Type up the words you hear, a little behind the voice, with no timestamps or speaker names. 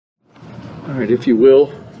All right, if you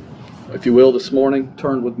will this morning,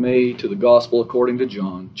 turn with me to the Gospel according to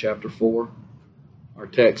John, chapter 4. Our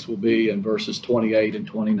text will be in verses 28 and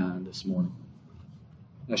 29 this morning.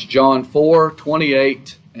 That's John 4,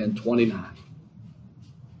 28 and 29.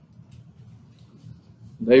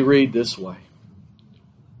 They read this way.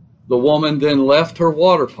 The woman then left her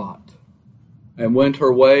water pot and went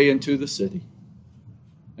her way into the city,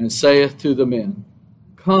 and saith to the men,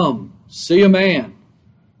 Come, see a man,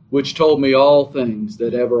 which told me all things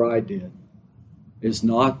that ever I did. Is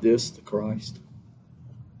not this the Christ?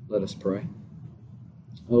 Let us pray.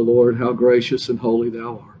 O Lord, how gracious and holy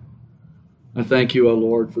Thou art. I thank You, O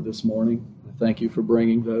Lord, for this morning. I thank You for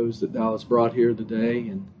bringing those that Thou hast brought here today,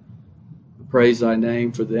 and I praise Thy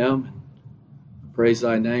name for them. I praise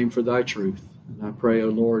Thy name for Thy truth. And I pray, O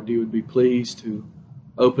Lord, You would be pleased to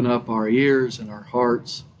open up our ears and our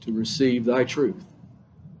hearts to receive Thy truth.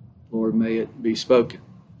 Lord, may it be spoken.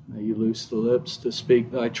 May You loose the lips to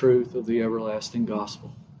speak Thy truth of the everlasting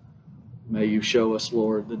gospel. May You show us,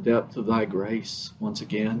 Lord, the depth of Thy grace once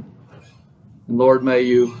again. And Lord, may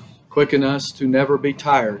You quicken us to never be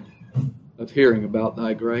tired of hearing about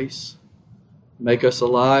Thy grace. Make us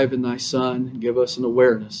alive in Thy Son and give us an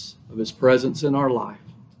awareness of His presence in our life.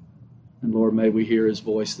 And Lord, may we hear His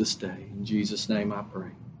voice this day. In Jesus' name I pray.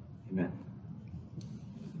 Amen.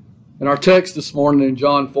 In our text this morning in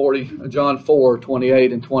John 4,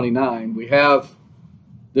 28 and 29, we have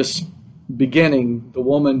this beginning, the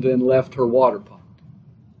woman then left her water pot.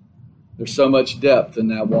 There's so much depth in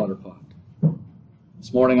that water pot.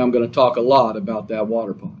 This morning I'm going to talk a lot about that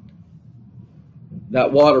water pot.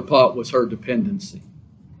 That water pot was her dependency.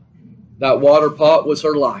 That water pot was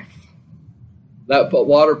her life. That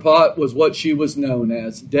water pot was what she was known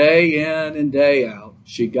as day in and day out.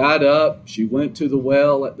 She got up, she went to the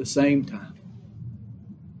well at the same time.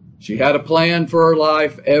 She had a plan for her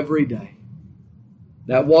life every day.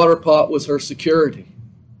 That water pot was her security.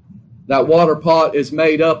 That water pot is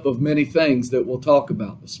made up of many things that we'll talk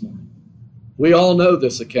about this morning. We all know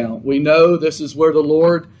this account. We know this is where the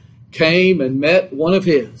Lord came and met one of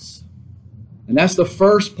His. And that's the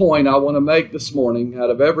first point I want to make this morning. Out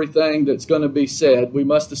of everything that's going to be said, we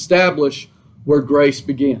must establish where grace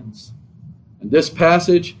begins. And this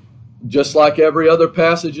passage, just like every other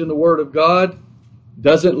passage in the Word of God,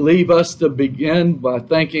 doesn't leave us to begin by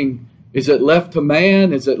thinking, is it left to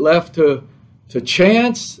man? Is it left to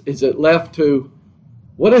chance? Is it left to,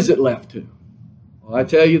 what is it left to? Well, I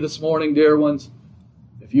tell you this morning, dear ones,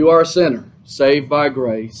 if you are a sinner, saved by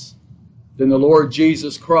grace, then the Lord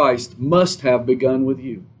Jesus Christ must have begun with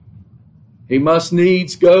you. He must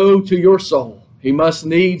needs go to your soul. He must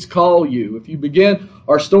needs call you. If you begin,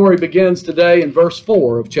 our story begins today in verse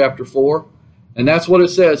 4 of chapter 4, and that's what it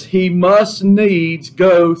says. He must needs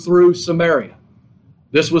go through Samaria.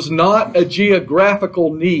 This was not a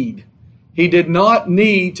geographical need. He did not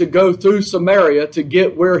need to go through Samaria to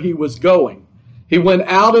get where he was going. He went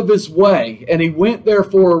out of his way, and he went there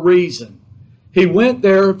for a reason. He went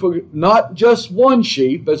there for not just one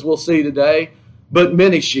sheep, as we'll see today, but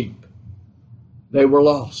many sheep. They were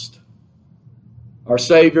lost. Our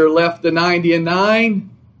Savior left the 99,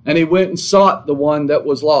 and He went and sought the one that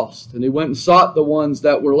was lost. And He went and sought the ones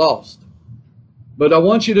that were lost. But I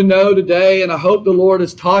want you to know today, and I hope the Lord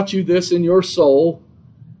has taught you this in your soul,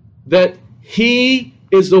 that He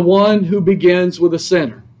is the one who begins with a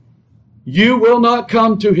sinner. You will not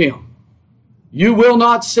come to Him. You will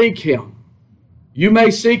not seek Him. You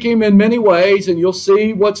may seek Him in many ways, and you'll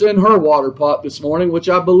see what's in her water pot this morning, which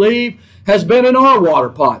I believe has been in our water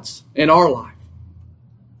pots in our life.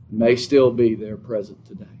 May still be there present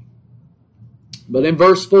today. But in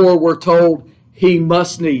verse 4, we're told He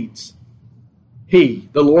must needs. He,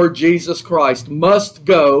 the Lord Jesus Christ, must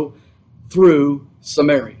go through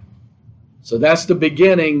Samaria. So that's the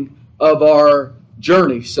beginning of our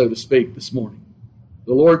journey, so to speak, this morning.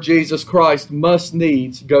 The Lord Jesus Christ must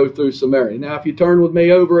needs go through Samaria. Now, if you turn with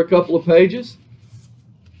me over a couple of pages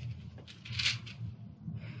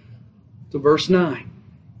to verse 9.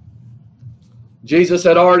 Jesus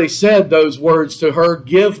had already said those words to her,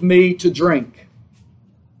 give me to drink.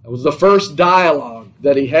 That was the first dialogue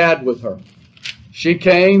that He had with her. She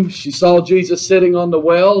came, she saw Jesus sitting on the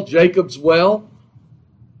well, Jacob's well,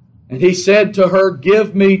 and He said to her,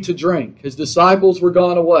 give me to drink. His disciples were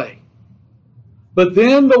gone away. But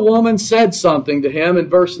then the woman said something to Him in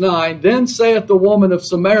verse 9. Then saith the woman of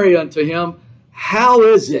Samaria unto Him, how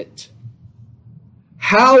is it?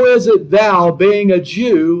 How is it thou, being a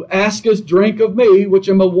Jew, askest drink of me, which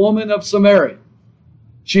am a woman of Samaria?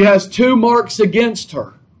 She has two marks against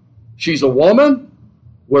her. She's a woman,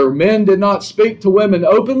 where men did not speak to women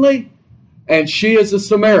openly, and she is a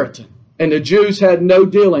Samaritan. And the Jews had no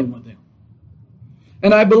dealing with them.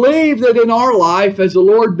 And I believe that in our life, as the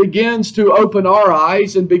Lord begins to open our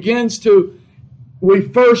eyes and we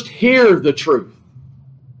first hear the truth.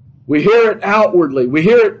 We hear it outwardly. We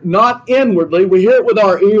hear it not inwardly. We hear it with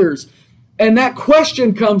our ears. And that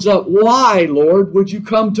question comes up, why, Lord, would you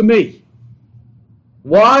come to me?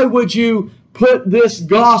 Why would you put this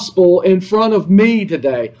gospel in front of me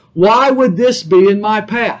today? Why would this be in my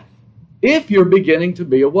path? If you're beginning to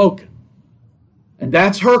be awoken. And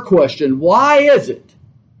that's her question. Why is it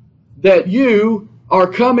that you are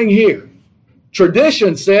coming here?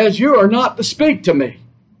 Tradition says you are not to speak to me.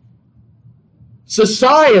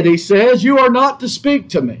 Society says you are not to speak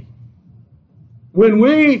to me. When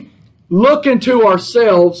we look into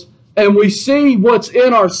ourselves and we see what's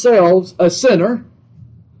in ourselves, a sinner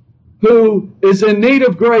who is in need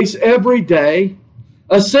of grace every day,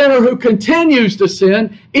 a sinner who continues to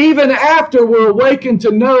sin even after we're awakened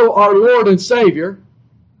to know our Lord and Savior,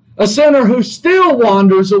 a sinner who still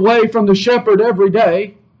wanders away from the shepherd every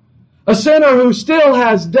day, a sinner who still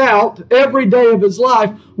has doubt every day of his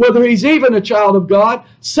life, whether he's even a child of God,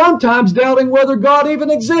 sometimes doubting whether God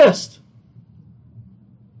even exists.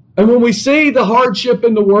 And when we see the hardship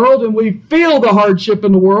in the world and we feel the hardship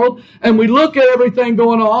in the world and we look at everything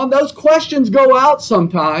going on, those questions go out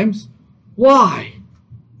sometimes. Why?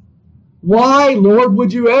 Why, Lord,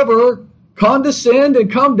 would you ever condescend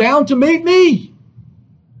and come down to meet me?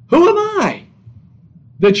 Who am I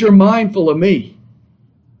that you're mindful of me?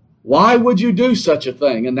 Why would you do such a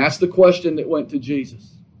thing? And that's the question that went to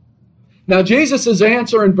Jesus. Now, Jesus'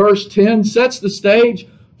 answer in verse 10 sets the stage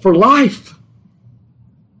for life.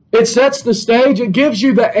 It sets the stage. It gives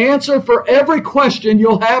you the answer for every question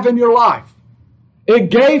you'll have in your life.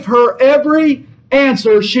 It gave her every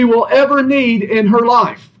answer she will ever need in her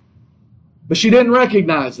life. But she didn't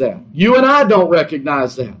recognize that. You and I don't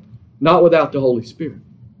recognize that. Not without the Holy Spirit.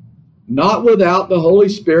 Not without the Holy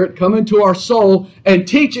Spirit coming to our soul and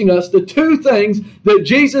teaching us the two things that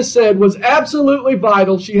Jesus said was absolutely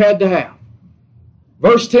vital she had to have.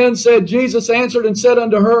 Verse 10 said, Jesus answered and said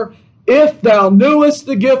unto her, if thou knewest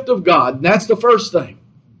the gift of God. And that's the first thing.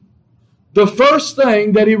 The first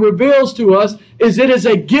thing that he reveals to us is it is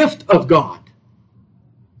a gift of God.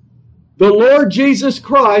 The Lord Jesus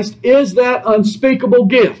Christ is that unspeakable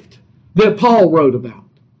gift that Paul wrote about.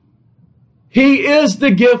 He is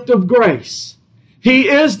the gift of grace. He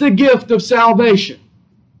is the gift of salvation.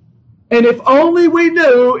 And if only we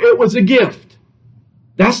knew it was a gift.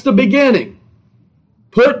 That's the beginning.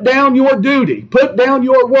 Put down your duty. Put down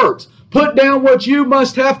your works. Put down what you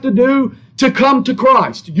must have to do to come to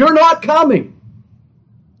Christ. You're not coming.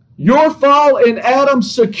 Your fall in Adam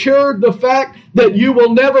secured the fact that you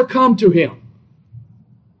will never come to Him.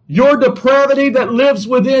 Your depravity that lives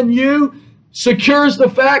within you secures the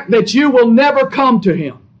fact that you will never come to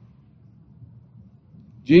Him.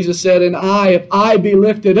 Jesus said, and I, if I be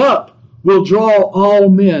lifted up, will draw all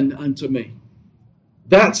men unto me.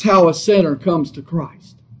 That's how a sinner comes to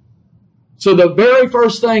Christ. So the very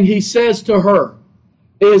first thing he says to her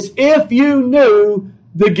is, if you knew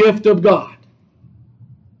the gift of God.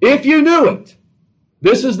 If you knew it.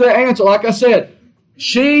 This is the answer. Like I said,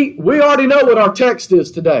 we already know what our text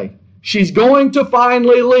is today. She's going to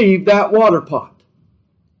finally leave that water pot.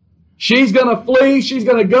 She's going to flee. She's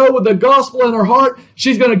going to go with the gospel in her heart.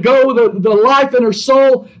 She's going to go with the life in her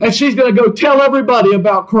soul. And she's going to go tell everybody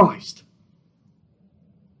about Christ.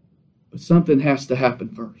 But something has to happen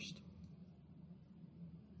first.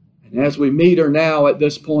 And as we meet her now at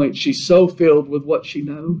this point, she's so filled with what she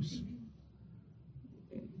knows.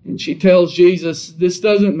 And she tells Jesus, this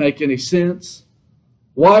doesn't make any sense.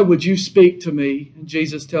 Why would you speak to me? And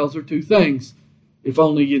Jesus tells her two things. If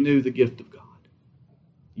only you knew the gift of God.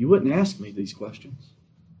 You wouldn't ask me these questions.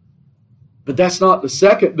 But that's not the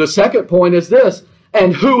second. The second point is this.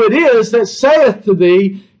 And who it is that saith to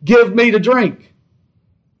thee, give me to drink.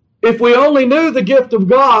 If we only knew the gift of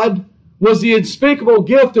God was the unspeakable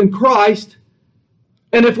gift in Christ,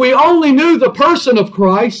 and if we only knew the person of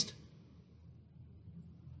Christ,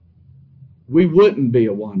 we wouldn't be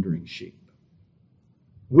a wandering sheep.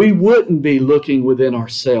 We wouldn't be looking within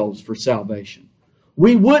ourselves for salvation.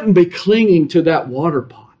 We wouldn't be clinging to that water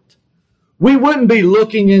pot. We wouldn't be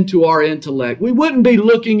looking into our intellect. We wouldn't be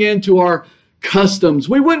looking into our customs.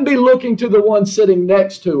 We wouldn't be looking to the one sitting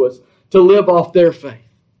next to us to live off their faith.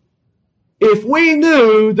 If we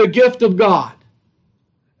knew the gift of God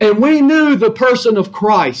and we knew the person of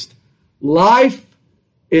Christ, life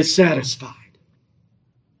is satisfied.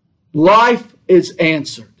 Life is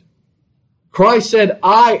answered. Christ said,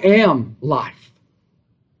 I am life.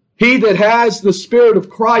 He that has the Spirit of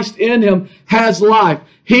Christ in him has life.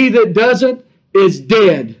 He that doesn't is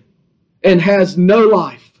dead and has no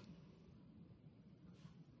life.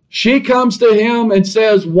 She comes to him and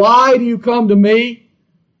says, "Why do you come to me?"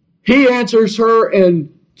 He answers her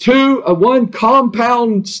in one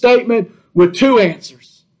compound statement with two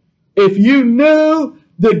answers. If you knew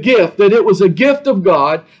the gift, that it was a gift of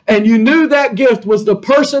God, and you knew that gift was the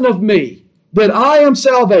person of me, that I am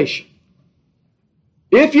salvation.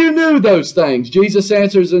 If you knew those things, Jesus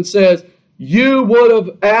answers and says, you would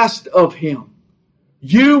have asked of him.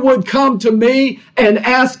 You would come to me and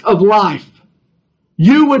ask of life.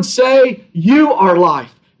 You would say, you are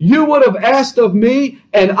life. You would have asked of me,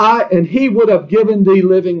 and he would have given thee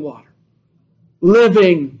living water.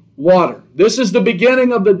 Living water. This is the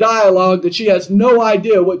beginning of the dialogue that she has no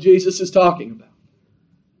idea what Jesus is talking about.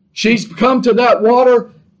 She's come to that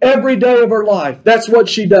water every day of her life. That's what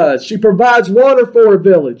she does. She provides water for her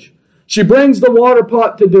village. She brings the water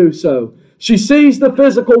pot to do so. She sees the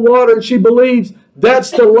physical water and she believes that's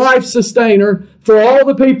the life sustainer for all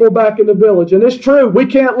the people back in the village. And it's true, we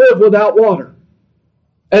can't live without water.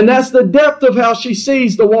 And that's the depth of how she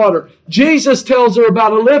sees the water. Jesus tells her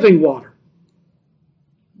about a living water.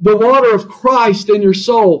 The water of Christ in your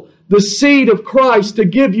soul. The seed of Christ to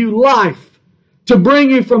give you life. To bring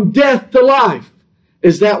you from death to life.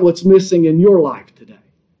 Is that what's missing in your life today?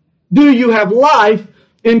 Do you have life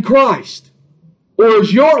in Christ? Or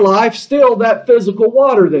is your life still that physical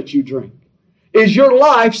water that you drink? Is your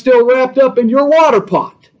life still wrapped up in your water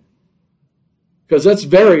pot? Because that's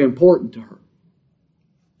very important to her.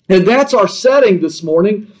 And that's our setting this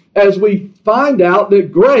morning as we find out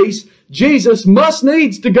that grace, Jesus must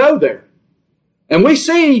needs to go there. And we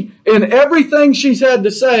see in everything she's had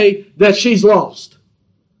to say that she's lost.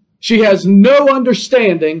 She has no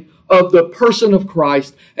understanding of the person of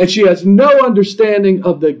Christ, and she has no understanding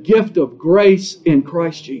of the gift of grace in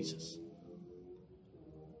Christ Jesus.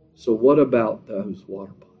 So what about those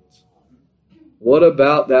water pots? What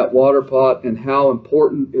about that water pot, and how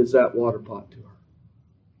important is that water pot to her?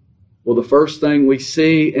 Well, the first thing we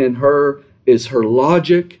see in her is her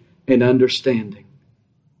logic and understanding.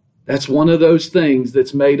 That's one of those things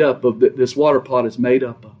that's made up of, that this water pot is made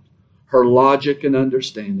up of. Her logic and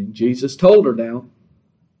understanding. Jesus told her now.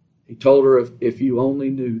 He told her, if you only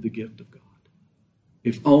knew the gift of God.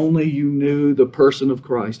 If only you knew the person of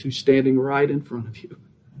Christ who's standing right in front of you.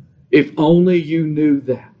 If only you knew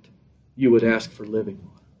that, you would ask for living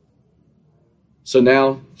water. So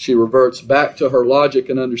now she reverts back to her logic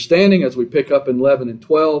and understanding as we pick up in 11 and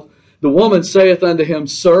 12. The woman saith unto him,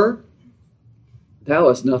 Sir, thou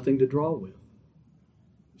hast nothing to draw with.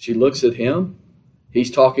 She looks at him. He's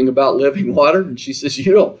talking about living water, and she says,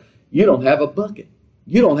 you don't have a bucket.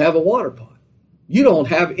 You don't have a water pot. You don't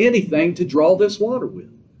have anything to draw this water with.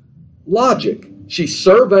 Logic. She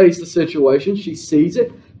surveys the situation. She sees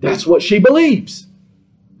it. That's what she believes.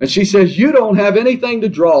 And she says, you don't have anything to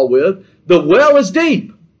draw with. The well is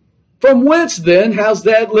deep. From whence then has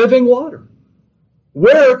that living water?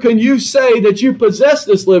 Where can you say that you possess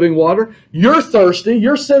this living water? You're thirsty.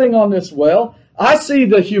 You're sitting on this well. I see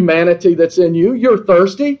the humanity that's in you. You're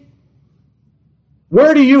thirsty.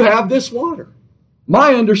 Where do you have this water?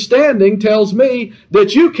 My understanding tells me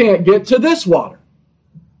that you can't get to this water.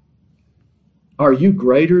 Are you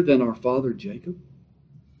greater than our father Jacob?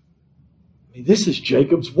 I mean, this is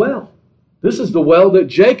Jacob's well. This is the well that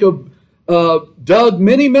Jacob dug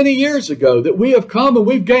many, many years ago, that we have come and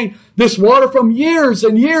we've gained this water from years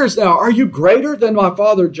and years now. Are you greater than my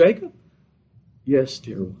father Jacob? Yes,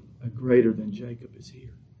 dear one, a greater than Jacob is here.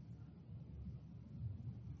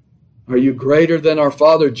 Are you greater than our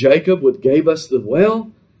father Jacob, which gave us the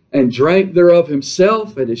well and drank thereof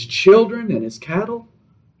himself and his children and his cattle?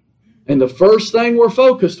 And the first thing we're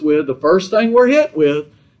focused with, the first thing we're hit with,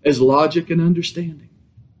 is logic and understanding.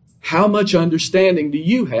 How much understanding do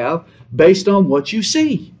you have based on what you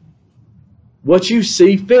see? What you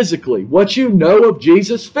see physically, what you know of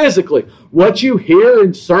Jesus physically, what you hear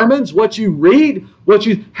in sermons, what you read,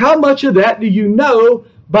 how much of that do you know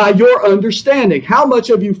by your understanding? How much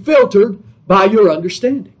have you filtered by your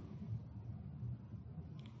understanding?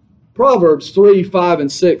 Proverbs 3, 5,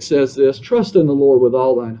 and 6 says this, Trust in the Lord with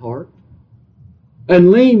all thine heart,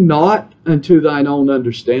 and lean not unto thine own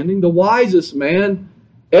understanding. The wisest man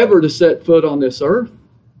ever to set foot on this earth,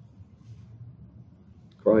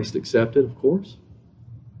 Christ accepted, of course,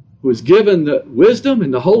 who was given the wisdom,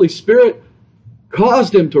 and the Holy Spirit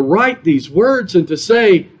caused him to write these words and to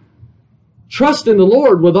say, Trust in the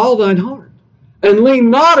Lord with all thine heart, and lean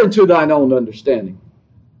not unto thine own understanding.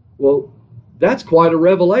 Well, that's quite a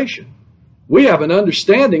revelation. We have an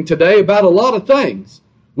understanding today about a lot of things.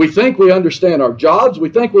 We think we understand our jobs. We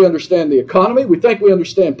think we understand the economy. We think we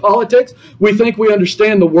understand politics. We think we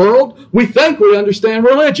understand the world. We think we understand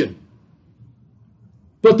religion.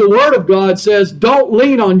 But the Word of God says, don't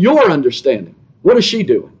lean on your understanding. What is she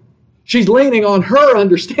doing? She's leaning on her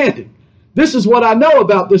understanding. This is what I know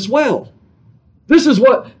about this well. This is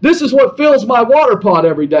what fills my water pot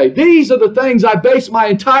every day. These are the things I base my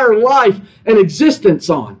entire life and existence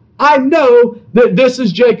on. I know that this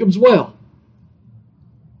is Jacob's well.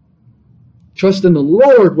 Trust in the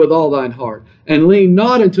Lord with all thine heart, and lean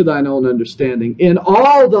not into thine own understanding. In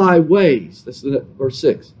all thy ways, that's verse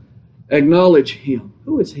 6, acknowledge Him.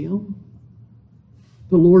 Who is Him?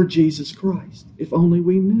 The Lord Jesus Christ. If only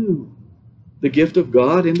we knew the gift of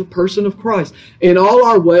God in the person of Christ. In all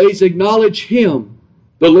our ways acknowledge Him,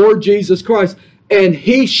 the Lord Jesus Christ, and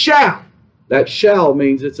He shall. That shall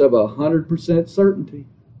means it's of 100% certainty.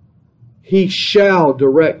 He shall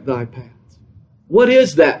direct thy paths. What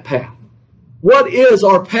is that path? What is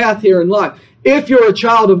our path here in life? If you're a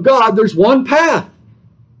child of God, there's one path.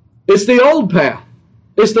 It's the old path.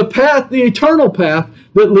 It's the path, the eternal path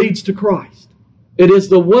that leads to Christ. It is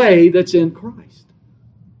the way that's in Christ.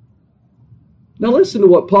 Now listen to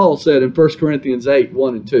what Paul said in 1 Corinthians 8,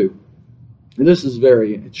 1 and 2. And this is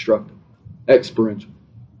very instructive, experiential.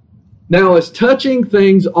 Now as touching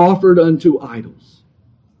things offered unto idols,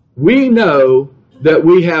 we know that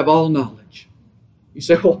we have all knowledge. You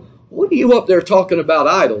say, well, what are you up there talking about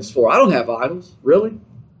idols for? I don't have idols. Really?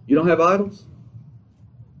 You don't have idols?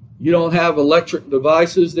 You don't have electric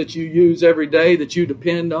devices that you use every day that you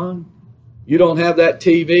depend on? You don't have that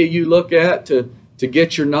TV you look at to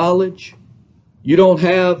get your knowledge? You don't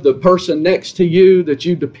have the person next to you that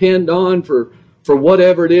you depend on for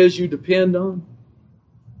whatever it is you depend on?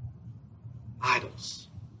 Idols.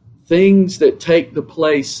 Things that take the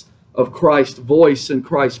place of Christ's voice and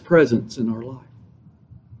Christ's presence in our life.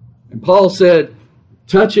 And Paul said,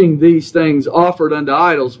 touching these things offered unto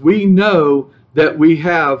idols, we know that we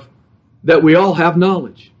all have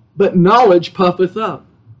knowledge. But knowledge puffeth up,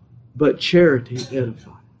 but charity edifieth.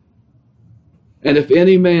 And if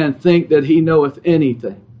any man think that he knoweth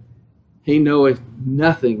anything, he knoweth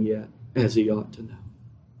nothing yet as he ought to know.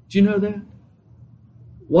 Do you know that?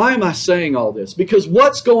 Why am I saying all this? Because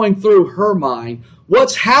what's going through her mind,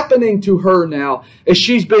 what's happening to her now, is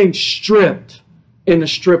she's being stripped in the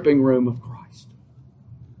stripping room of Christ.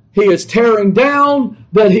 He is tearing down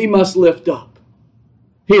that he must lift up.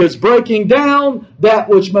 He is breaking down that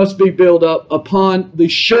which must be built up upon the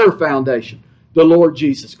sure foundation, the Lord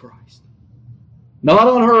Jesus Christ. Not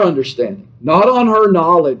on her understanding, not on her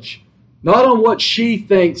knowledge, not on what she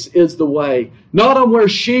thinks is the way, not on where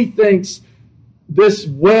she thinks this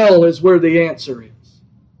well is where the answer is.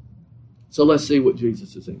 So let's see what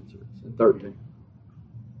Jesus' answer is in 13.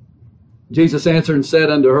 Jesus answered and said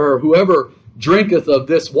unto her, whoever drinketh of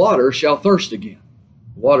this water shall thirst again.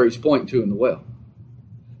 The water he's pointing to in the well.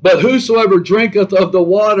 But whosoever drinketh of the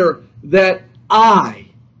water that I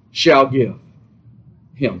shall give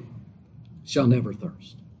him shall never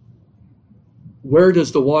thirst. Where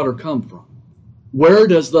does the water come from? Where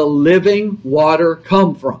does the living water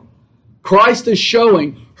come from? Christ is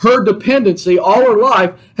showing her dependency all her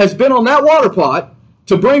life has been on that water pot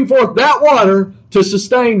to bring forth that water to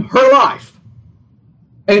sustain her life.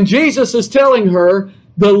 And Jesus is telling her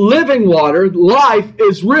the living water, life,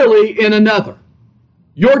 is really in another.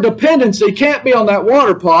 Your dependency can't be on that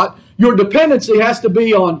water pot. Your dependency has to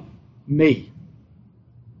be on me.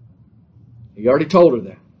 He already told her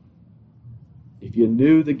that. If you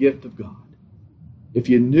knew the gift of God, if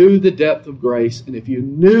you knew the depth of grace, and if you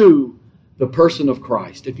knew the person of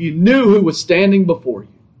Christ, if you knew who was standing before you,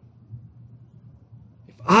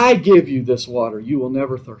 if I give you this water, you will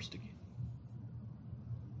never thirst again.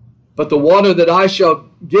 But the water that I shall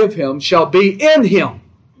give him shall be in him,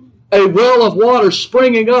 a well of water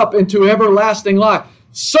springing up into everlasting life.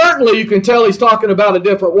 Certainly you can tell he's talking about a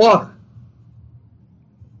different water.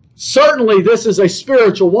 Certainly this is a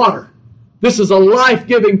spiritual water. This is a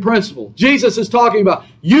life-giving principle. Jesus is talking about,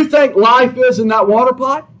 you think life is in that water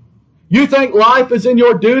pot? You think life is in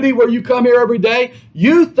your duty where you come here every day?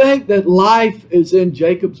 You think that life is in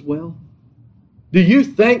Jacob's well? Do you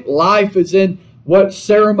think life is in what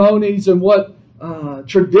ceremonies and what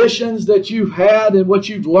traditions that you've had and what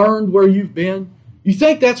you've learned where you've been? You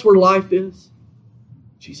think that's where life is?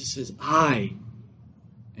 Jesus says, I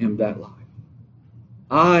am that life.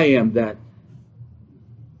 I am that.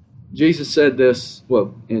 Jesus said this,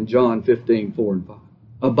 in John 15, 4 and 5.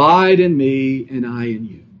 Abide in me and I in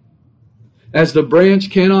you. As the branch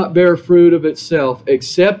cannot bear fruit of itself,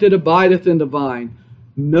 except it abideth in the vine,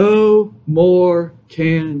 no more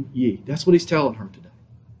can ye. That's what he's telling her today.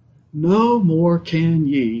 No more can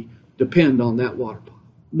ye depend on that water pot.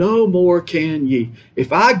 No more can ye.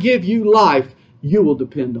 If I give you life, you will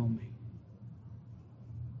depend on me.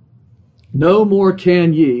 No more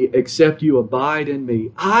can ye, except you abide in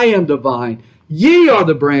me. I am the vine, ye are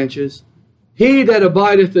the branches. He that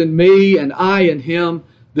abideth in me, and I in him,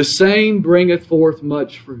 the same bringeth forth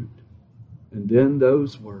much fruit. And then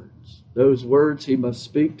those words he must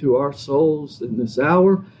speak to our souls in this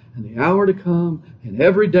hour, and the hour to come, and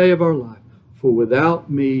every day of our life. For without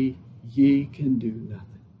me, ye can do nothing.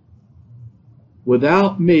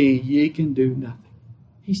 Without me, ye can do nothing.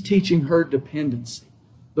 He's teaching her dependency.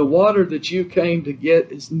 The water that you came to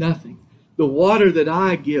get is nothing. The water that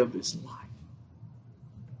I give is life.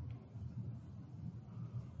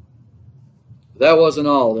 That wasn't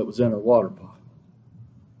all that was in her water pot.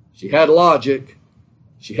 She had logic,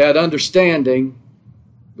 she had understanding,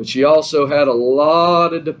 but she also had a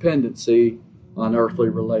lot of dependency on earthly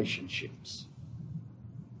relationships.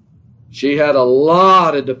 She had a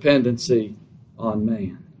lot of dependency on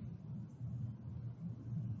man.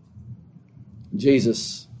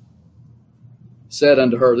 Jesus said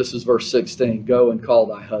unto her, this is verse 16, go and call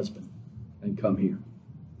thy husband and come here.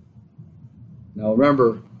 Now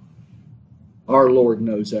remember, our Lord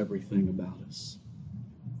knows everything about us.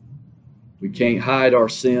 We can't hide our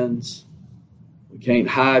sins. We can't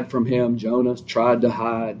hide from Him. Jonah tried to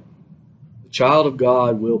hide. The child of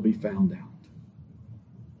God will be found out.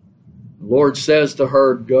 The Lord says to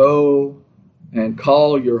her, go and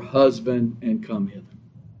call your husband and come hither.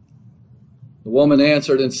 The woman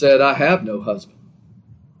answered and said, I have no husband.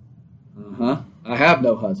 I have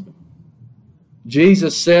no husband.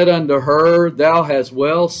 Jesus said unto her, thou hast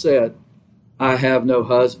well said, I have no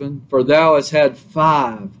husband, for thou hast had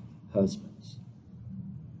 5 husbands.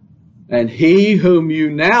 And he whom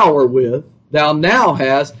you now are with, thou now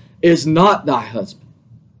hast, is not thy husband.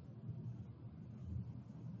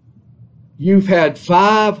 You've had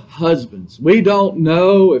 5 husbands. We don't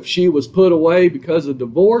know if she was put away because of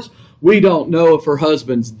divorce. We don't know if her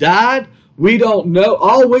husbands died. We don't know.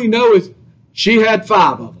 All we know is she had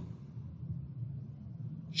 5 of them.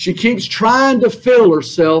 She keeps trying to fill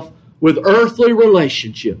herself with earthly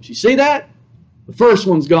relationships. You see that? The first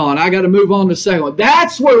one's gone. I got to move on to the second one.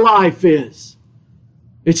 That's where life is.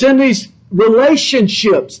 It's in these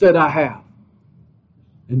relationships that I have.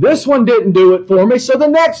 And this one didn't do it for me, so the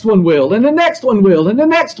next one will, and the next one will, and the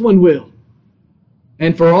next one will.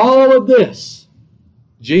 And for all of this,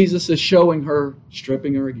 Jesus is showing her,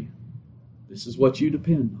 stripping her again. This is what you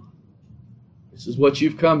depend on. This is what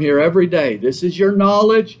you've come here every day. This is your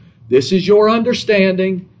knowledge. This is your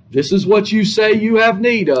understanding. This is what you say you have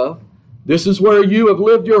need of. This is where you have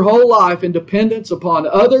lived your whole life in dependence upon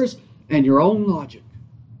others and your own logic.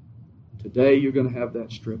 Today you're going to have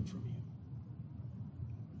that stripped from you.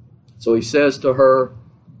 So he says to her,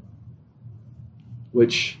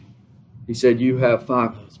 which he said, you have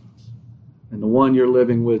 5 husbands, and the one you're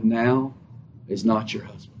living with now is not your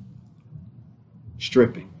husband.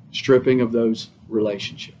 Stripping of those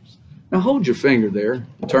relationships. Now hold your finger there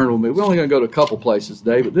and turn with me. We're only going to go to a couple places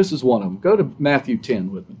today, but this is one of them. Go to Matthew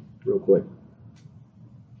 10 with me real quick.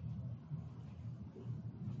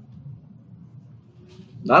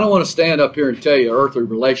 I don't want to stand up here and tell you earthly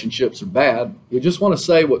relationships are bad. We just want to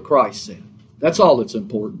say what Christ said. That's all that's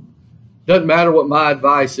important. Doesn't matter what my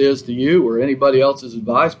advice is to you or anybody else's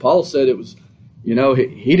advice. Paul said it was,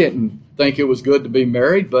 he didn't think it was good to be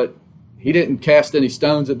married, but he didn't cast any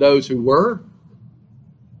stones at those who were.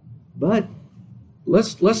 But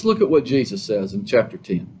let's look at what Jesus says in chapter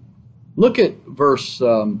 10. Look at verse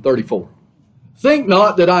 34. Think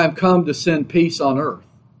not that I am come to send peace on earth.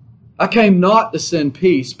 I came not to send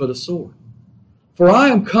peace, but a sword. For I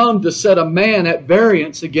am come to set a man at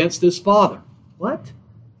variance against his father. What?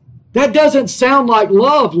 That doesn't sound like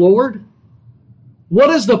love, Lord. What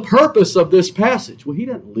is the purpose of this passage? Well, he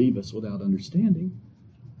doesn't leave us without understanding.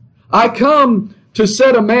 I come to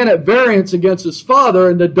set a man at variance against his father,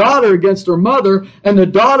 and the daughter against her mother, and the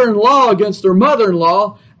daughter-in-law against her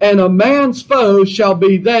mother-in-law, and a man's foes shall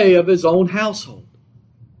be they of his own household.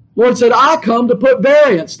 Lord said, I come to put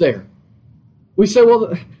variance there. We say,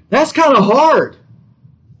 well, that's kind of hard.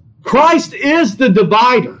 Christ is the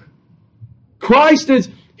divider.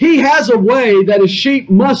 He has a way that his sheep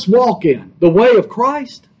must walk in, the way of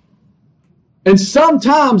Christ. And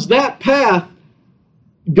sometimes that path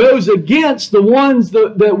goes against the ones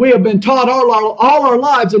that we have been taught all our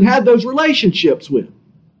lives and had those relationships with.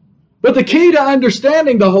 But the key to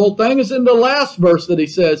understanding the whole thing is in the last verse that he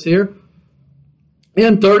says here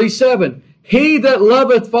in 37. He that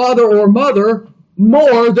loveth father or mother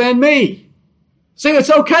more than me. See, it's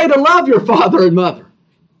okay to love your father and mother.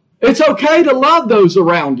 It's okay to love those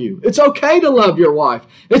around you. It's okay to love your wife.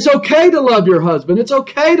 It's okay to love your husband. It's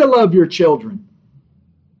okay to love your children.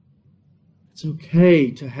 It's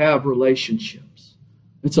okay to have relationships.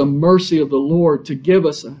 It's a mercy of the Lord to give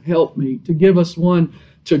us a helpmeet, to give us one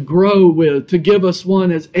to grow with, to give us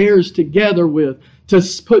one as heirs together with, to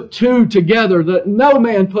put two together that no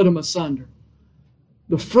man put them asunder.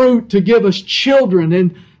 The fruit to give us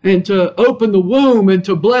children and to open the womb and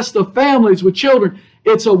to bless the families with children.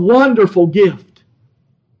 It's a wonderful gift.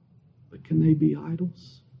 But can they be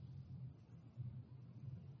idols?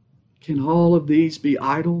 Can all of these be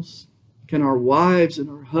idols? Can our wives and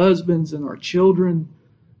our husbands and our children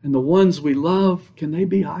and the ones we love, can they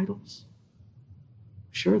be idols?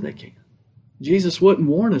 Sure they can. Jesus wouldn't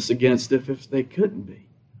warn us against it if they couldn't be.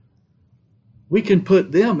 We can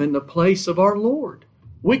put them in the place of our Lord.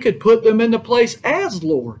 We could put them in the place as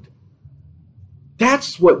Lord.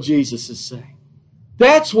 That's what Jesus is saying.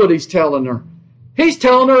 That's what He's telling her. He's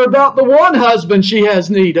telling her about the one husband she has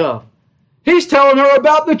need of. He's telling her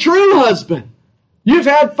about the true husband. You've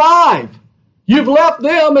had 5. You've left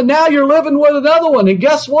them and now you're living with another one. And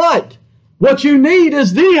guess what? What you need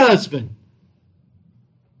is the husband.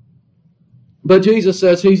 But Jesus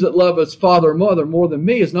says, he that loveth father or mother more than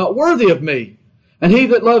me is not worthy of me. And he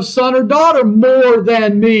that loves son or daughter more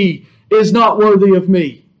than me is not worthy of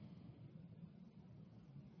me.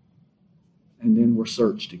 And then we're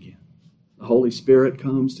searched again. The Holy Spirit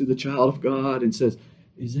comes to the child of God and says,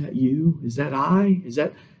 is that you? Is that I? Is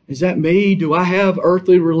that me? Do I have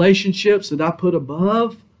earthly relationships that I put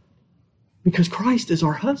above? Because Christ is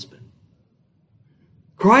our husband.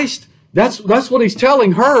 Christ, that's what He's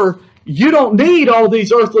telling her. You don't need all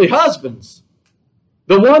these earthly husbands.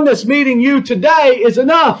 The one that's meeting you today is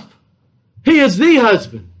enough. He is the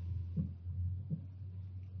husband.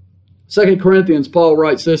 2 Corinthians, Paul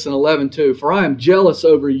writes this in 11:2. For I am jealous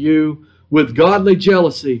over you with godly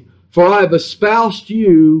jealousy, for I have espoused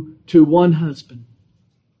you to one husband.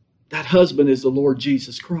 That husband is the Lord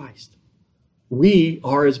Jesus Christ. We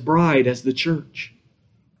are His bride as the church.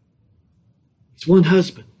 It's one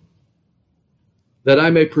husband. That I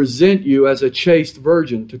may present you as a chaste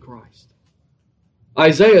virgin to Christ.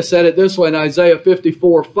 Isaiah said it this way in Isaiah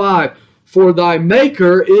 54:5. For thy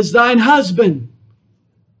Maker is thine husband.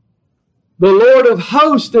 The Lord of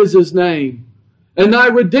hosts is His name. And thy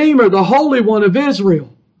Redeemer, the Holy One of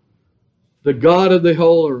Israel. The God of the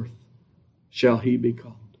whole earth shall He be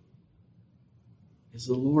called. Is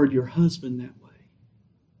the Lord your husband that way?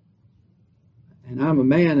 And I'm a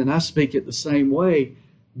man and I speak it the same way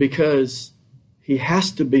because He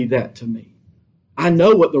has to be that to me. I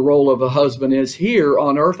know what the role of a husband is here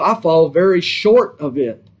on earth. I fall very short of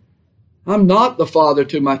it. I'm not the father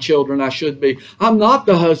to my children I should be. I'm not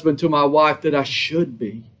the husband to my wife that I should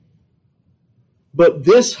be. But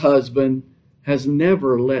this husband has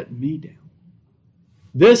never let me down.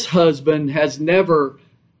 This husband has never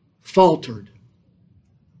faltered.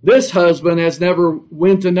 This husband has never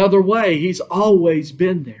went another way. He's always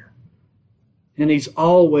been there. And He's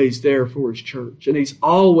always there for His church. And He's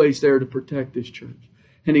always there to protect His church.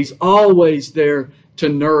 And He's always there to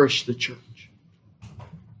nourish the church.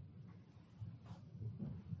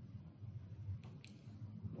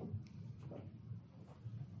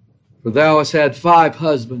 For thou hast had 5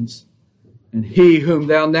 husbands, and he whom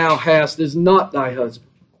thou now hast is not thy husband.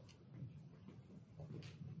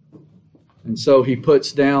 And so he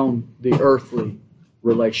puts down the earthly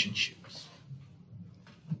relationships.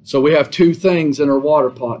 So we have 2 things in our water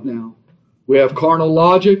pot now. We have carnal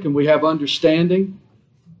logic and we have understanding.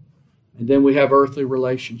 And then we have earthly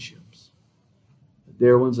relationships. But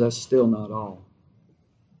dear ones, that's still not all.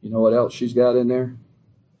 You know what else she's got in there?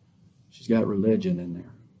 She's got religion in there.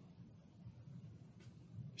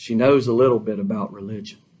 She knows a little bit about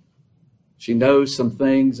religion. She knows some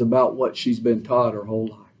things about what she's been taught her whole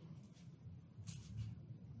life.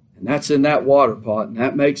 And that's in that water pot, and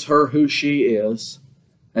that makes her who she is.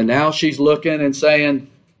 And now she's looking and saying,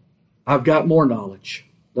 I've got more knowledge.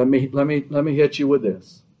 Let me hit you with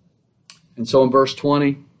this. And so in verse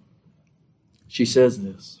 20, she says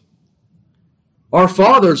this. Our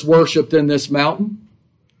fathers worshipped in this mountain,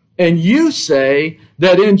 and you say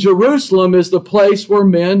that in Jerusalem is the place where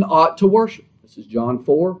men ought to worship. This is John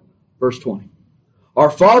 4, verse 20.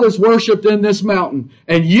 Our fathers worshipped in this mountain,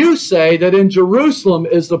 and you say that in Jerusalem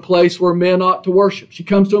is the place where men ought to worship. She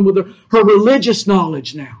comes to him with her religious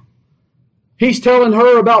knowledge now. He's telling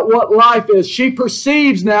her about what life is. She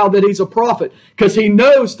perceives now that he's a prophet because he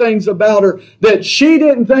knows things about her that she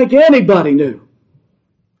didn't think anybody knew.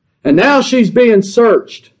 And now she's being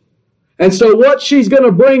searched. And so what she's going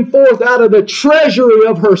to bring forth out of the treasury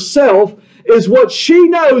of herself is what she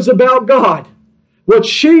knows about God, what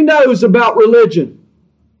she knows about religion.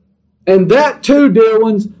 And that too, dear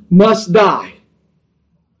ones, must die.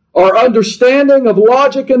 Our understanding of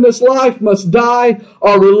logic in this life must die.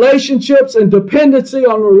 Our relationships and dependency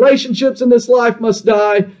on relationships in this life must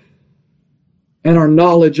die. And our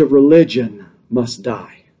knowledge of religion must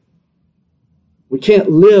die. We can't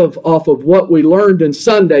live off of what we learned in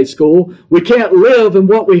Sunday school. We can't live in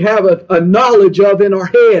what we have a knowledge of in our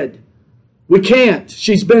head. We can't.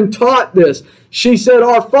 She's been taught this. She said,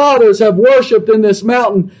 our fathers have worshipped in this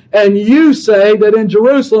mountain, and you say that in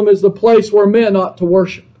Jerusalem is the place where men ought to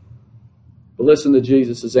worship. But listen to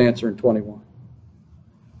Jesus' answer in 21.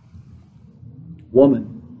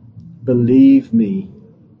 Woman, believe me,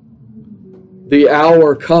 the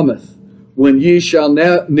hour cometh when ye shall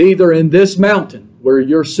neither in this mountain, where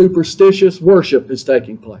your superstitious worship is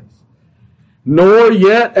taking place, nor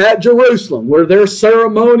yet at Jerusalem, where their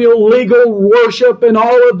ceremonial, legal worship and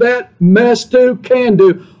all of that mess too can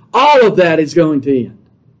do, all of that is going to end.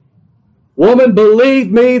 Woman, believe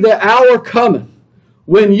me, the hour cometh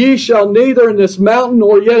when ye shall neither in this mountain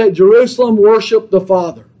nor yet at Jerusalem worship the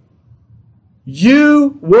Father.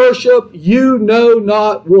 You worship you know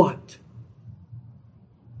not what.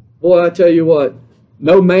 Boy, I tell you what,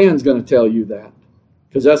 no man's going to tell you that,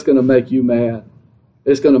 because that's going to make you mad.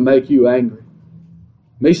 It's going to make you angry.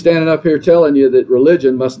 Me standing up here telling you that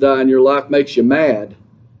religion must die in your life makes you mad,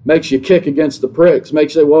 makes you kick against the pricks,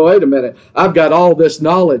 makes you say, well, wait a minute, I've got all this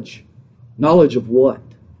knowledge. Knowledge of what?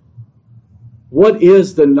 What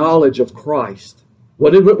is the knowledge of Christ?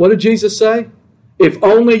 What did Jesus say? If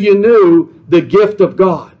only you knew the gift of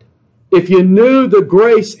God. If you knew the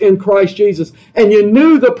grace in Christ Jesus and you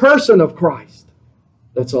knew the person of Christ,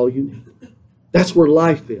 that's all you need. That's where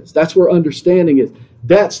life is. That's where understanding is.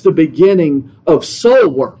 That's the beginning of soul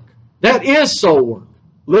work. That is soul work.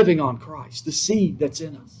 Living on Christ, the seed that's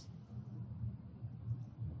in us.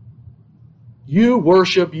 You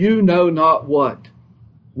worship you know not what.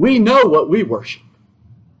 We know what we worship.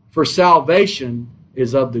 For salvation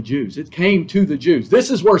is of the Jews. It came to the Jews. This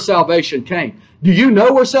is where salvation came. Do you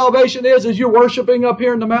know where salvation is as you're worshiping up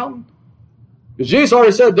here in the mountain? Because Jesus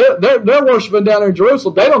already said they're worshiping down there in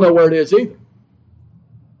Jerusalem. They don't know where it is either.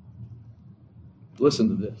 Listen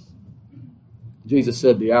to this. Jesus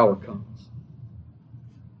said the hour comes.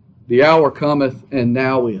 The hour cometh and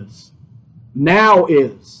now is. Now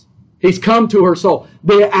is. He's come to her soul.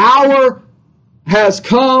 The hour has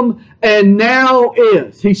come and now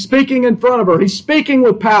is. He's speaking in front of her. He's speaking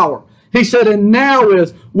with power. He said, and now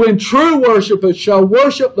is when true worshipers shall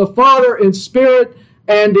worship the Father in spirit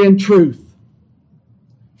and in truth.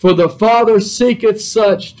 For the Father seeketh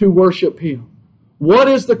such to worship Him. What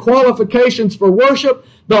is the qualifications for worship?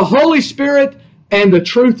 The Holy Spirit and the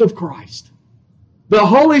truth of Christ. The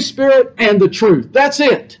Holy Spirit and the truth. That's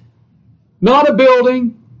it. Not a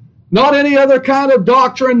building. Not any other kind of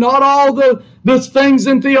doctrine, not all the things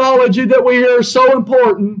in theology that we hear are so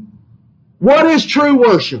important. What is true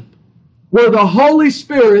worship? Where the Holy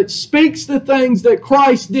Spirit speaks the things that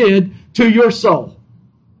Christ did to your soul.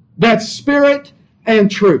 That's spirit and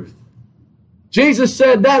truth. Jesus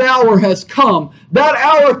said that hour has come. That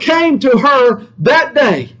hour came to her that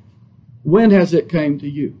day. When has it came to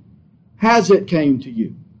you? Has it came to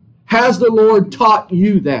you? Has the Lord taught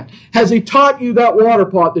you that? Has He taught you that water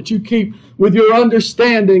pot that you keep with your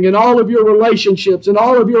understanding and all of your relationships and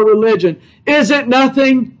all of your religion? Is it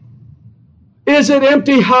nothing? Is it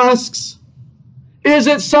empty husks? Is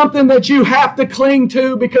it something that you have to cling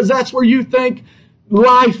to because that's where you think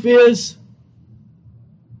life is?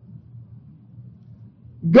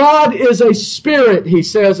 God is a spirit, He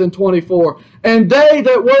says in 24, and they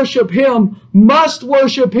that worship Him must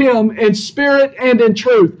worship Him in spirit and in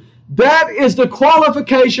truth. That is the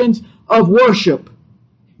qualifications of worship.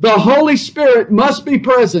 The Holy Spirit must be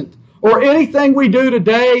present, or anything we do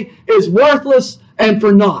today is worthless and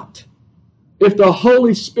for naught. If the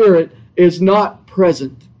Holy Spirit is not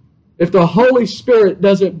present, if the Holy Spirit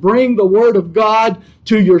doesn't bring the Word of God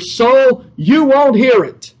to your soul, you won't hear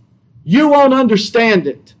it. You won't understand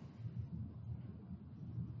it.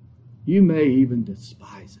 You may even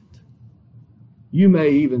despise it. You may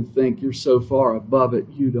even think you're so far above it,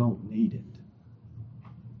 you don't need it.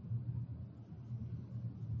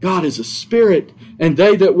 God is a spirit, and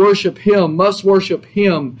they that worship Him must worship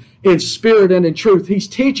Him in spirit and in truth. He's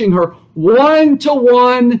teaching her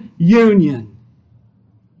one-to-one union.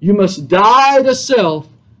 You must die to self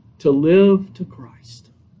to live to Christ.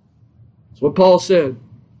 That's what Paul said.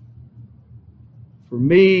 For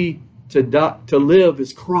me to live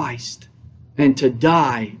is Christ, and to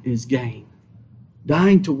die is gain.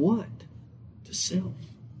 Dying to what? To self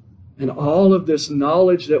And all of this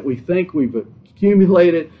knowledge that we think we've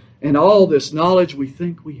accumulated, and all this knowledge we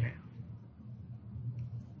think we have.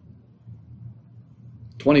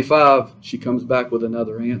 25, she comes back with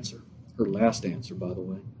another answer. Her last answer, by the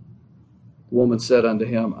way. The woman said unto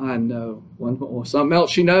him, I know. Something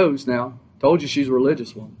else she knows now. Told you she's a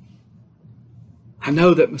religious woman. I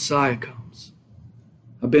know that Messiah comes.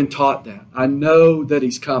 I've been taught that. I know that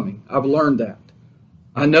He's coming. I've learned that.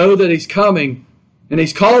 I know that He's coming, and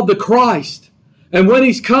He's called the Christ. And when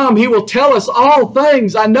He's come, He will tell us all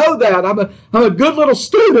things. I know that. I'm a good little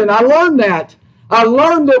student. I learned that. I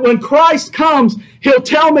learned that when Christ comes, He'll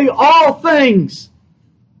tell me all things.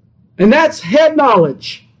 And that's head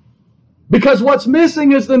knowledge. Because what's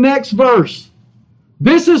missing is the next verse.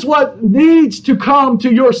 This is what needs to come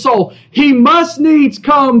to your soul. He must needs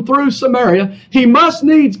come through Samaria. He must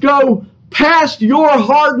needs go past your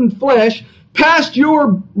hardened flesh, past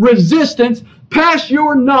your resistance, past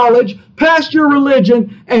your knowledge, past your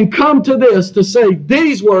religion, and come to this, to say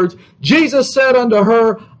these words. Jesus said unto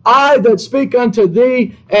her, I that speak unto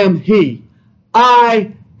thee am He.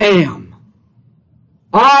 I am.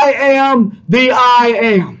 I am the I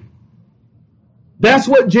am. That's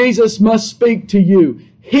what Jesus must speak to you.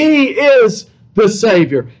 He is the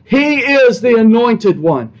Savior. He is the Anointed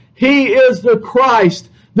One. He is the Christ,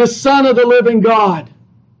 the Son of the living God.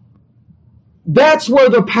 That's where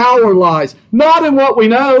the power lies, not in what we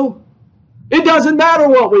know. It doesn't matter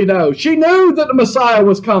what we know. She knew that the Messiah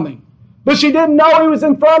was coming, but she didn't know He was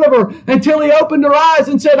in front of her until He opened her eyes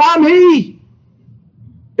and said, I'm He.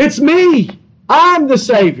 It's me. I'm the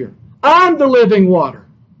Savior. I'm the living water.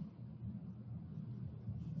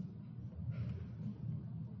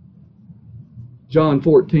 John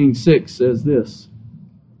 14:6 says this.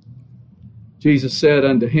 Jesus said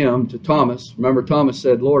unto him, to Thomas, remember Thomas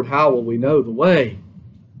said, Lord, how will we know the way?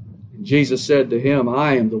 And Jesus said to him,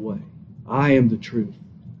 I am the way, I am the truth,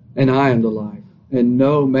 and I am the life. And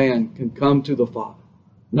no man can come to the Father.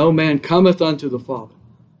 No man cometh unto the Father,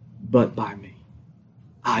 but by me.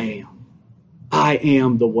 I am. I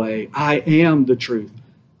am the way. I am the truth.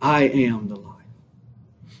 I am the life.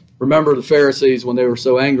 Remember the Pharisees when they were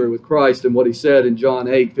so angry with Christ and what He said in John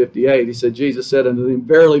 8:58. He said, Jesus said unto them,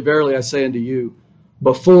 Verily, verily, I say unto you,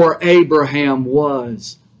 before Abraham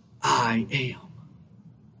was, I am.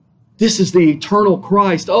 This is the eternal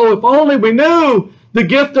Christ. Oh, if only we knew the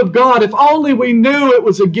gift of God. If only we knew it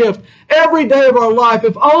was a gift every day of our life.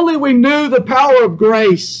 If only we knew the power of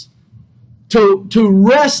grace to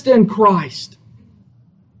rest in Christ.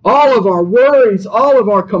 All of our worries, all of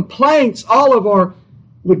our complaints, all of our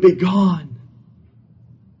would be gone.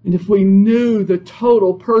 And if we knew the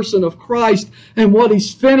total person of Christ and what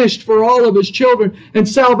He's finished for all of His children, and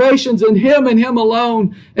salvation's in Him and Him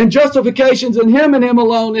alone, and justification's in Him and Him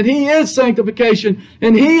alone, and He is sanctification,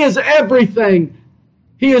 and He is everything.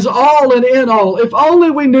 He is all and in all. If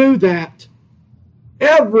only we knew that.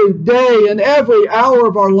 Every day and every hour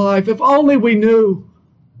of our life, if only we knew.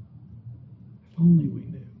 If only we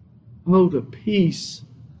knew. Oh, the peace.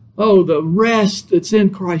 Oh, the rest that's in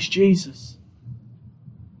Christ Jesus.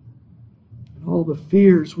 And all the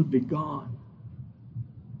fears would be gone.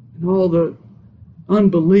 And all the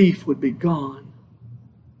unbelief would be gone.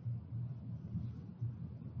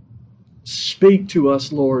 Speak to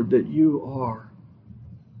us, Lord, that You are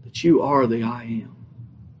the I am.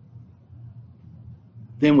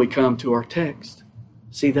 Then we come to our text.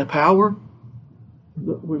 See the power?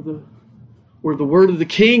 Where the word of the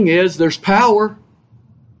King is, there's power.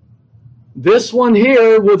 This one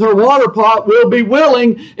here with her water pot will be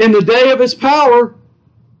willing in the day of His power.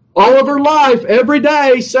 All of her life, every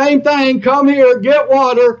day, same thing. Come here, get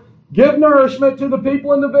water, give nourishment to the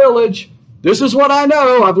people in the village. This is what I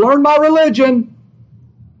know. I've learned my religion.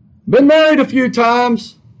 Been married a few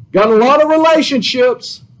times. Got a lot of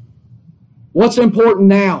relationships. What's important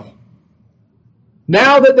now?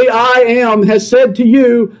 Now that the I am has said to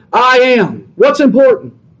you, I am. What's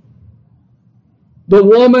important? The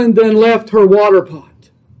woman then left her water pot.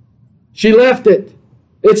 She left it.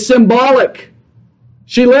 It's symbolic.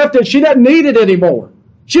 She left it. She doesn't need it anymore.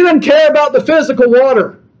 She doesn't care about the physical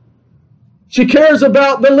water. She cares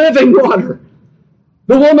about the living water.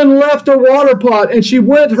 The woman left her water pot and she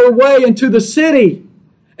went her way into the city.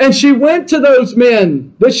 And she went to those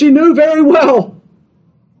men that she knew very well.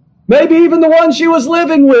 Maybe even the ones she was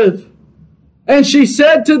living with. And she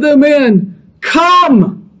said to the men,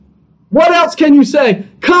 come. What else can you say?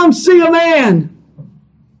 Come see a man.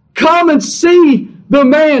 Come and see the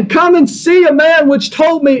man. Come and see a man which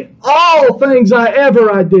told me all things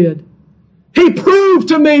I did. He proved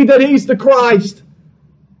to me that He's the Christ.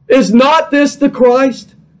 Is not this the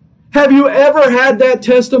Christ? Have you ever had that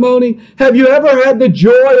testimony? Have you ever had the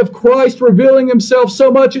joy of Christ revealing Himself so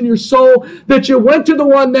much in your soul that you went to the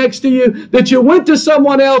one next to you, that you went to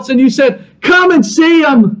someone else and you said, come and see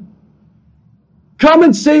Him. Come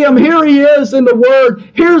and see Him. Here He is in the Word.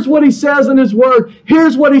 Here's what He says in His Word.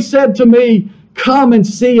 Here's what He said to me. Come and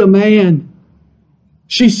see a man.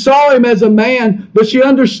 She saw Him as a man, but she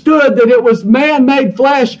understood that it was man-made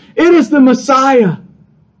flesh. It is the Messiah.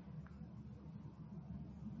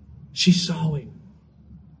 She saw Him.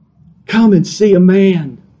 Come and see a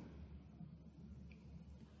man.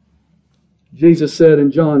 Jesus said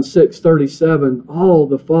in John 6:37, all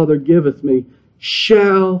the Father giveth me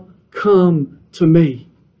shall come to me.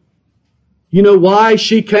 You know why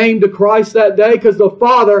she came to Christ that day? Because the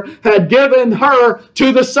Father had given her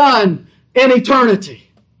to the Son in eternity.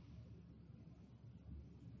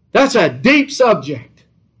 That's a deep subject.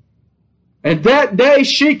 And that day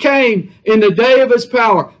she came in the day of His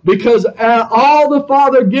power, because all the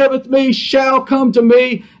Father giveth me shall come to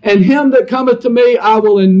me, and him that cometh to me I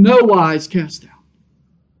will in no wise cast out.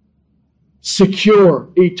 Secure.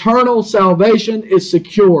 Eternal salvation is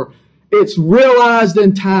secure. It's realized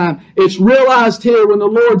in time. It's realized here when the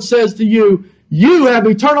Lord says to you, you have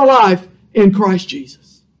eternal life in Christ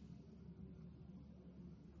Jesus.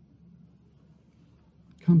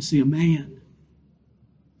 Come see a man.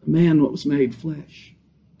 A man what was made flesh.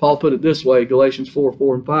 Paul put it this way, Galatians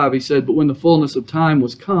 4:4 and 5. He said, but when the fullness of time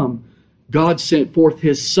was come, God sent forth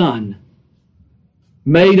His Son,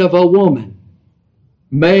 made of a woman,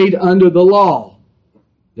 made under the law.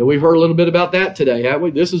 Now we've heard a little bit about that today, haven't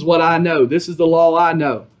we? This is what I know. This is the law I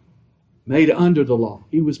know. Made under the law.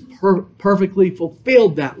 He was perfectly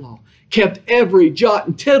fulfilled that law. Kept every jot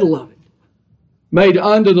and tittle of it. Made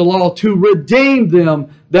under the law to redeem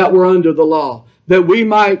them that were under the law, that we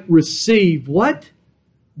might receive what?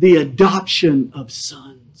 The adoption of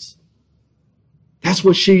sons. That's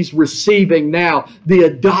what she's receiving now. The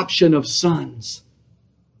adoption of sons.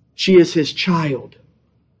 She is His child.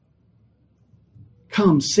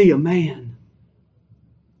 Come see a man.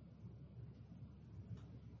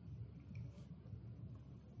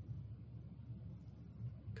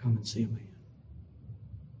 Come and see a man.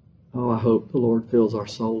 Oh, I hope the Lord fills our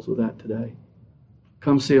souls with that today.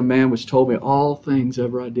 Come see a man which told me all things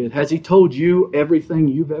ever I did. Has He told you everything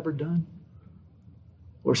you've ever done?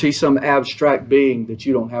 Or is He some abstract being that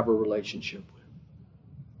you don't have a relationship with?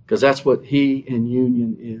 Because that's what He in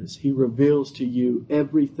union is. He reveals to you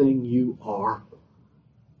everything you are.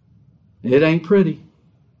 It ain't pretty.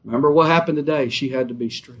 Remember what happened today. She had to be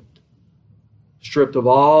stripped. Stripped of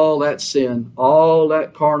all that sin, all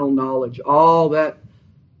that carnal knowledge, all that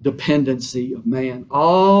dependency of man,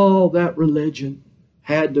 all that religion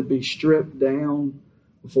had to be stripped down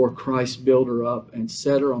before Christ built her up and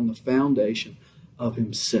set her on the foundation of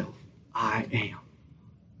Himself. I am.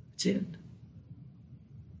 That's it.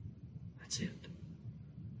 That's it.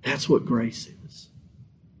 That's what grace is.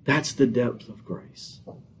 That's the depth of grace.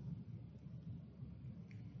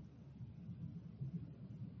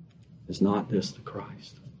 Is not this the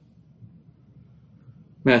Christ?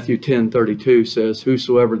 Matthew 10:32 says,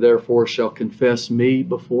 whosoever therefore shall confess me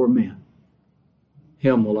before men,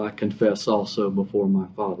 him will I confess also before my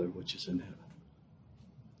Father which is in heaven.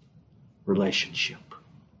 Relationship.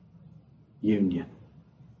 Union.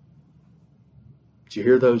 Did you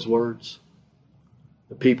hear those words?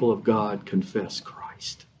 The people of God confess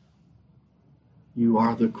Christ. You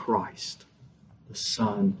are the Christ, the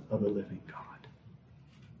Son of the living God.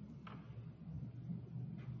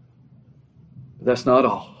 But that's not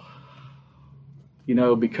all. You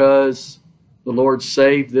know, because the Lord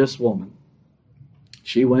saved this woman,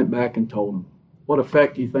 she went back and told him. What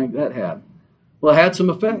effect do you think that had? Well, it had some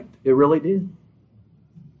effect. It really did.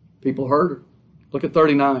 People heard her. Look at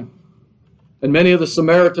 39. And many of the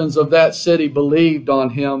Samaritans of that city believed on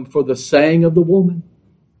Him for the saying of the woman.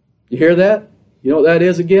 You hear that? You know what that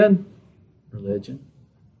is again? Religion.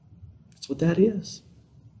 That's what that is.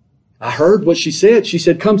 I heard what she said. She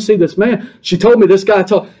said, come see this man. She told me this guy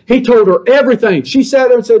he told her everything. She sat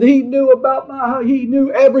there and said, he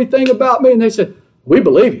knew everything about me. And they said, we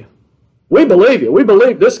believe you. We believe you. We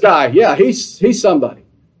believe this guy. Yeah, he's somebody.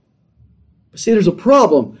 But see, there's a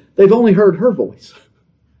problem. They've only heard her voice.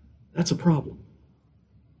 That's a problem.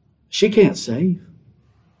 She can't save.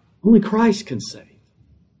 Only Christ can save.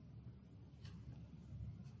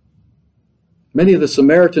 Many of the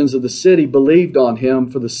Samaritans of the city believed on Him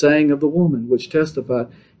for the saying of the woman, which testified,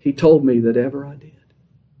 He told me that ever I did.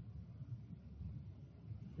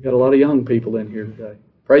 We've got a lot of young people in here today.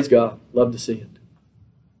 Praise God. Love to see it.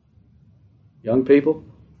 Young people,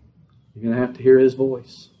 you're going to have to hear His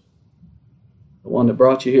voice. The one that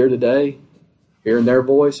brought you here today, hearing their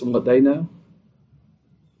voice and what they know,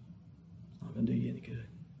 it's not going to do you any good.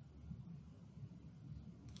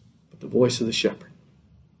 But the voice of the shepherd,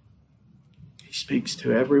 he speaks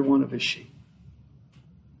to every one of his sheep.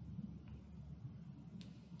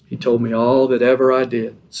 He told me all that ever I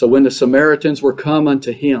did. So when the Samaritans were come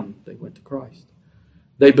unto him, they went to Christ.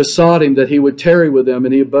 They besought him that he would tarry with them,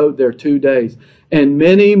 and he abode there 2 days. And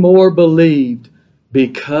many more believed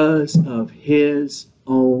because of his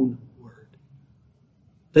own word.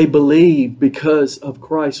 They believed because of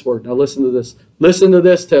Christ's word. Now listen to this. Listen to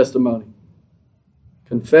this testimony.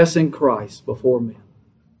 Confessing Christ before men.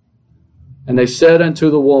 And they said unto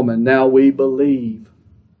the woman, now we believe,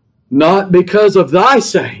 not because of thy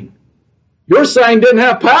saying. Your saying didn't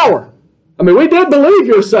have power. I mean, we did believe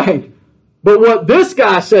your saying. But what this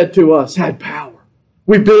guy said to us had power.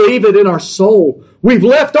 We believe it in our soul. We've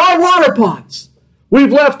left our water pots.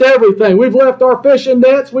 We've left everything. We've left our fishing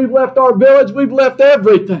nets. We've left our village. We've left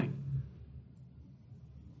everything.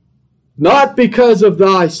 Not because of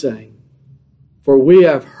thy saying, for we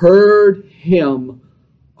have heard him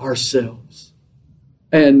ourselves,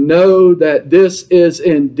 and know that this is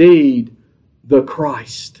indeed the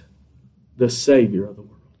Christ, the Savior of the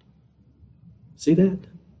world. See that?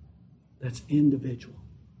 That's individual.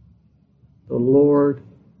 The Lord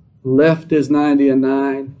left his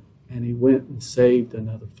 99 and he went and saved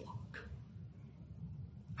another flock.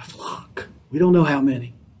 A flock. We don't know how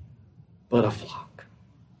many, but a flock.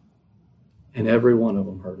 And every one of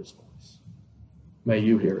them heard his voice. May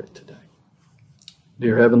you hear it today.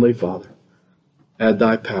 Dear Heavenly Father, add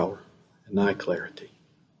thy power and thy clarity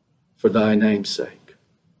for thy name's sake.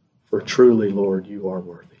 For truly, Lord, you are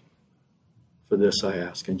worthy. For this I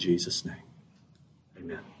ask in Jesus' name.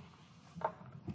 Amen.